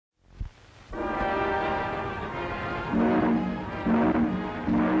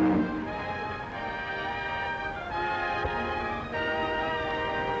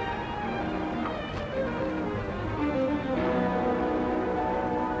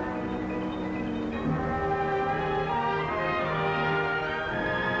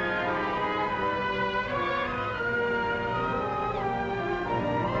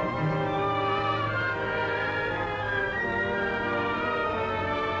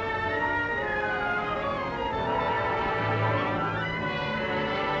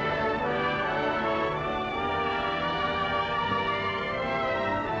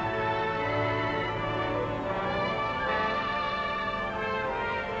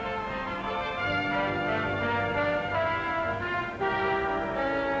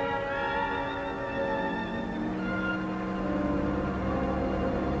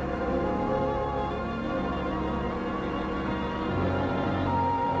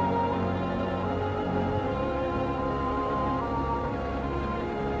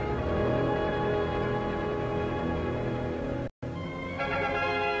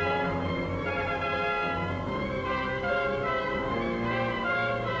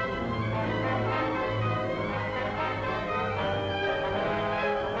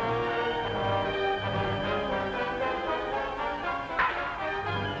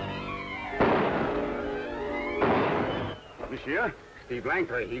monsieur. Steve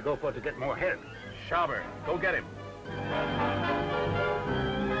Langtry, he go for to get more head. Schauber, go get him.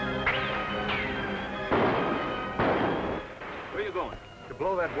 Where you going? To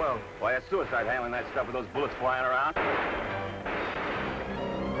blow that well. Why, it's suicide handling that stuff with those bullets flying around.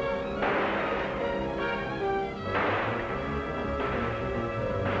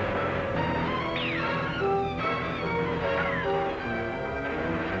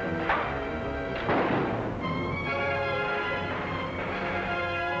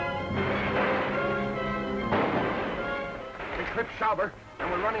 Schauber,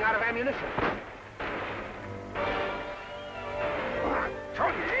 and we're running out of ammunition.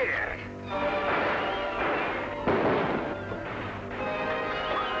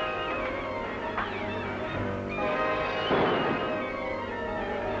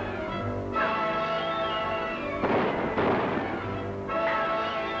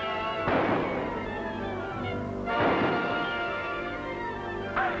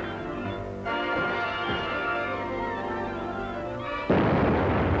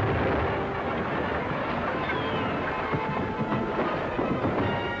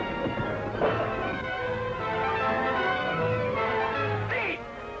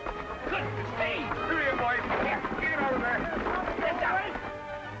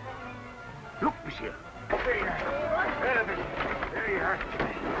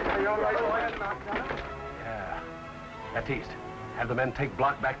 Baptiste, have the men take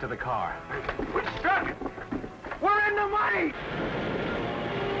Block back to the car. We're stuck! We're in the money!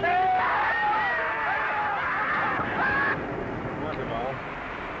 Wonderful.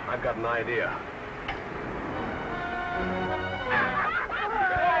 I've got an idea.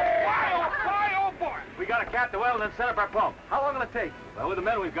 Fire, boy! We gotta cap the well and then set up our pump. How long will it take? Well, with the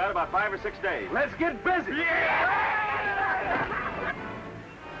men we've got, about 5 or 6 days. Let's get busy! Yeah!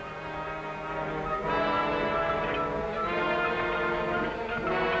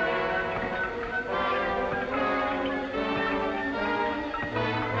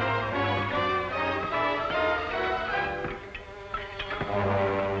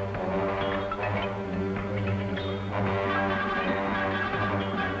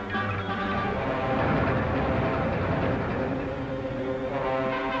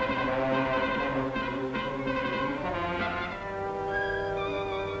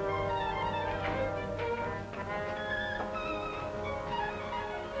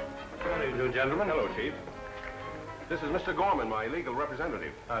 Gentlemen. Hello, Chief. This is Mr. Gorman, my legal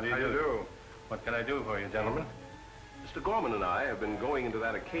representative. How do you do? What can I do for you, gentlemen? Mr. Gorman and I have been going into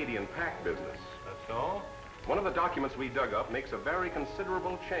that Acadian pack business. That's all? One of the documents we dug up makes a very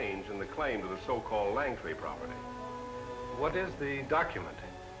considerable change in the claim to the so-called Langtry property. What is the document?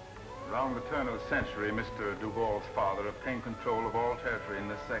 Around the turn of the century, Mr. Duval's father obtained control of all territory in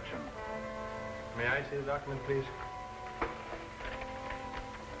this section. May I see the document, please?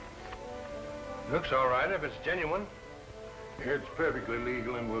 Looks all right if it's genuine. It's perfectly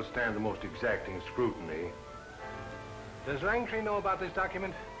legal and will stand the most exacting scrutiny. Does Langtry know about this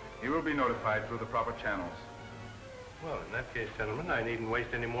document? He will be notified through the proper channels. Well, in that case, gentlemen, I needn't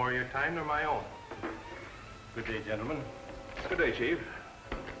waste any more of your time nor my own. Good day, gentlemen. Good day, Chief.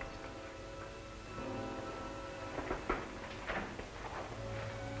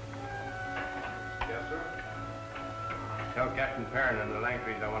 Yes, sir? Tell Captain Perrin and the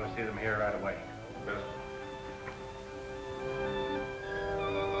Langtrys I want to see them here right away. Yes.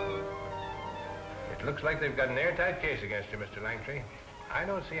 It looks like they've got an airtight case against you, Mr. Langtry. I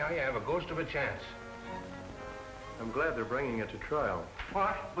don't see how you have a ghost of a chance. I'm glad they're bringing it to trial.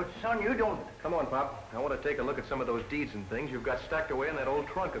 What? But, son, you don't... Come on, Pop. I want to take a look at some of those deeds and things you've got stacked away in that old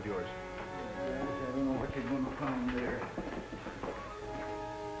trunk of yours. I don't know what you're going to find there.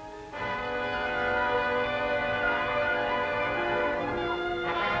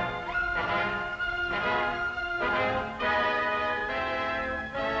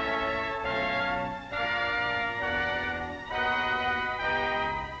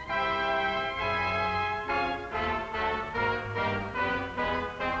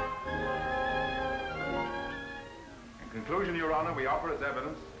 Your Honor, we offer as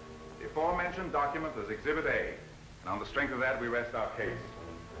evidence the aforementioned document as Exhibit A. And on the strength of that, we rest our case.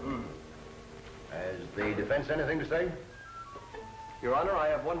 Has the defense anything to say? Your Honor, I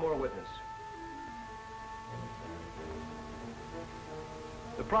have one more witness.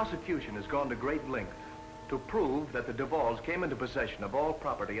 The prosecution has gone to great length to prove that the Duvals came into possession of all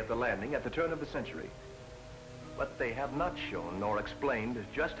property at the landing at the turn of the century. But they have not shown nor explained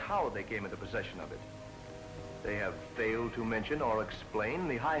just how they came into possession of it. They have failed to mention or explain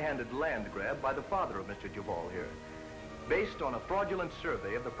the high-handed land grab by the father of Mr. Duval here, based on a fraudulent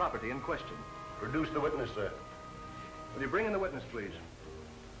survey of the property in question. Produce the witness, sir. Will you bring in the witness, please?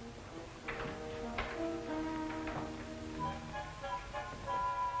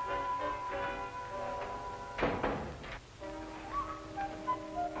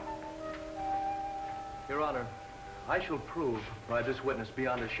 Your Honor, I shall prove by this witness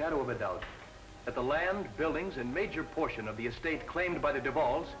beyond a shadow of a doubt that the land, buildings, and major portion of the estate claimed by the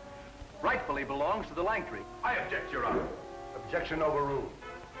Duvalls rightfully belongs to the Langtry. I object, Your Honor. Objection overruled.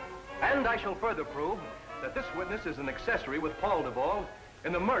 And I shall further prove that this witness is an accessory with Paul Duval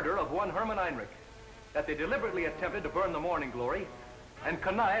in the murder of one Herman Heinrich, that they deliberately attempted to burn the Morning Glory and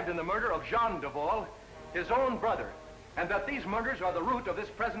connived in the murder of Jean Duval, his own brother, and that these murders are the root of this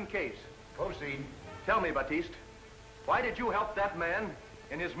present case. Proceed. Tell me, Baptiste, why did you help that man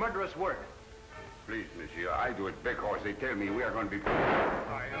in his murderous work? Please, monsieur, I do it because they tell me we are going to be...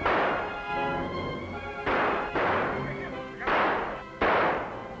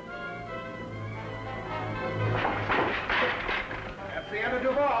 That's the end of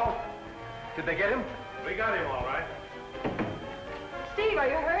Duval. Did they get him? We got him all right. Steve, are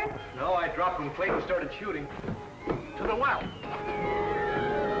you hurt? No, I dropped when Clayton started shooting. To the well.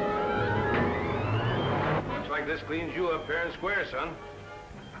 Looks like this cleans you up fair and square, son.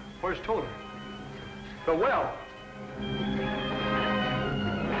 Where's Toller? The well.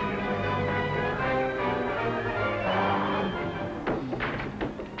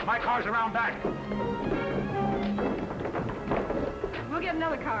 My car's around back. We'll get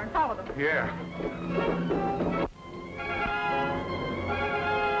another car and follow them. Yeah.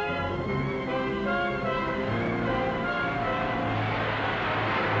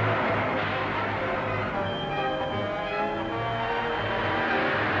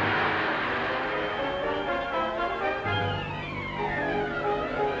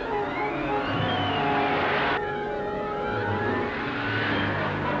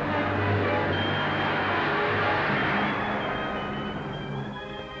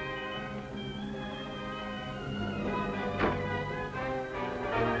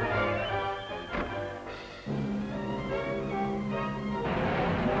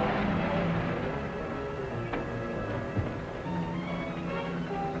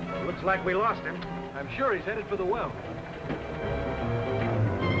 Looks like we lost him. I'm sure he's headed for the well.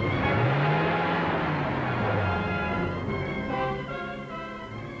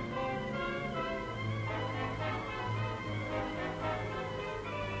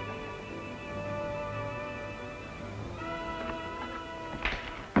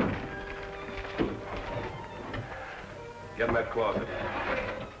 Get in that closet.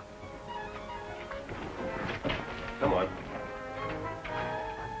 Come on.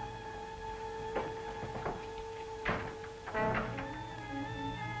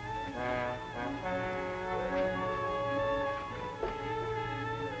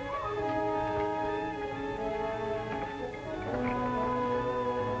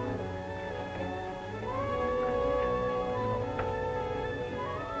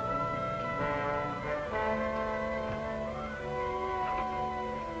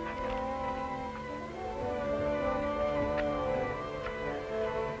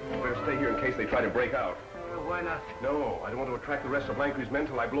 Stay here in case they try to break out. Why not? No, I don't want to attract the rest of Langtry's men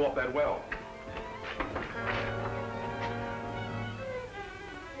till I blow up that well.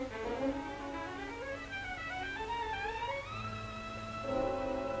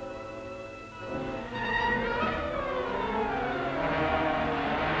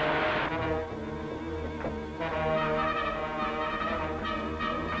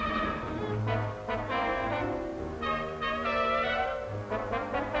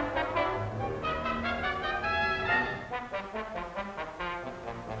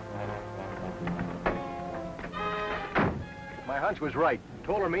 My hunch was right.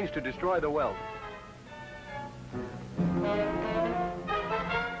 Toller means to destroy the well.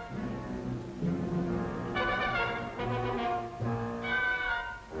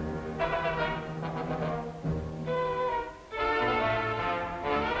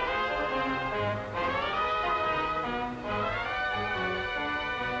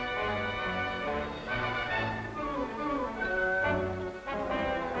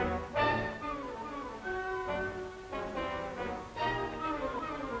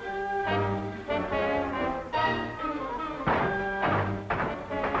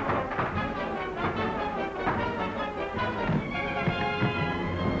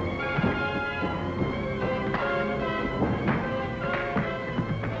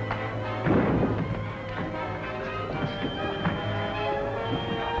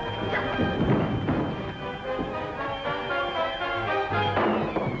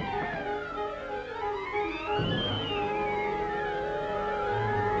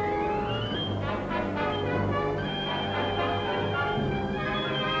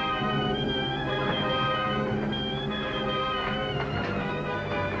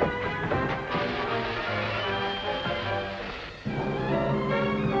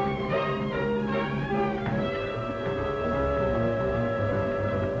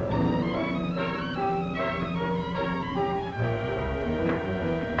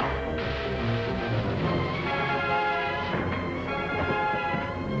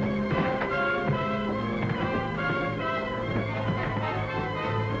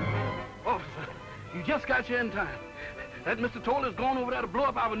 You just got here in time. That Mr. Toller's gone over there to blow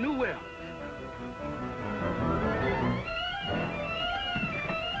up our new well.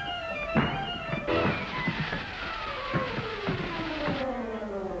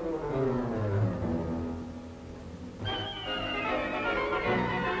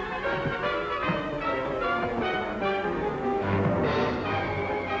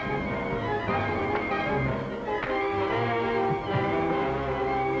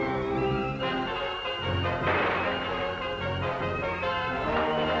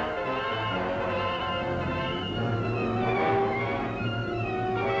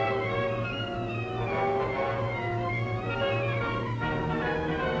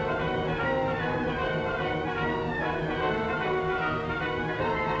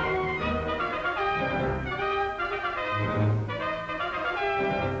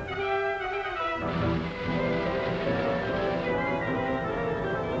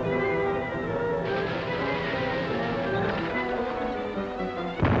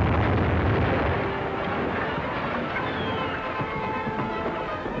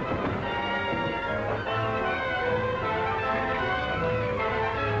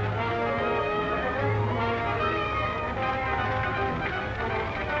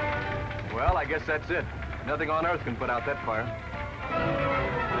 I guess that's it. Nothing on earth can put out that fire.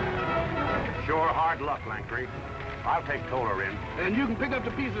 Sure hard luck, Langtry. I'll take Toller in. And you can pick up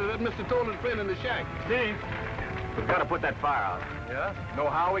the pieces that Mr. Toller's friend in the shack. Steve, we've got to put that fire out. Yeah? Know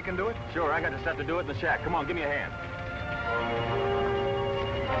how we can do it? Sure, I got the stuff to do it in the shack. Come on, give me a hand.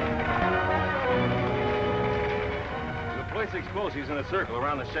 We'll place explosives in a circle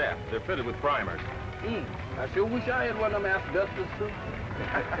around the shaft. They're fitted with primers. I sure wish I had one of them asbestos suits.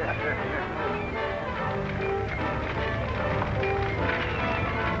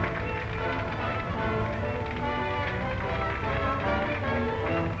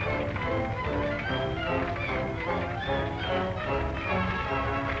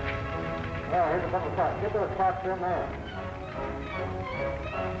 Well, here's a couple of pots. Get those pots in there.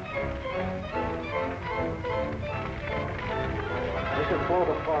 We can pull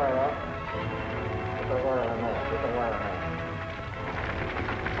the fire up. Get the wire in there. Get the wire in there.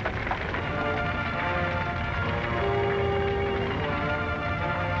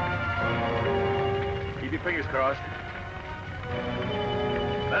 Keep your fingers crossed.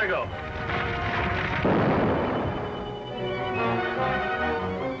 Let her go.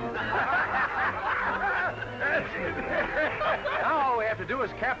 Now all we have to do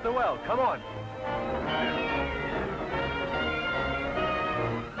is cap the well. Come on.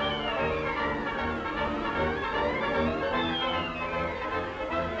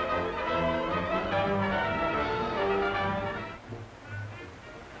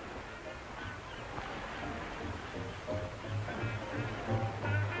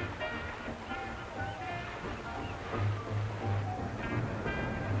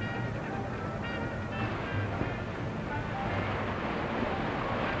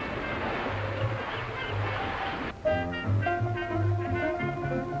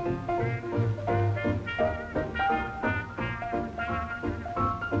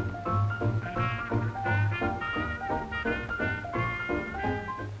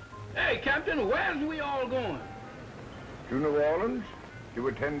 Hey, Captain, where's we all going? To New Orleans to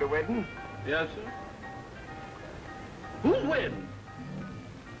attend a wedding. Yes, sir. Whose wedding?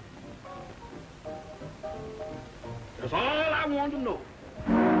 That's all I want to know.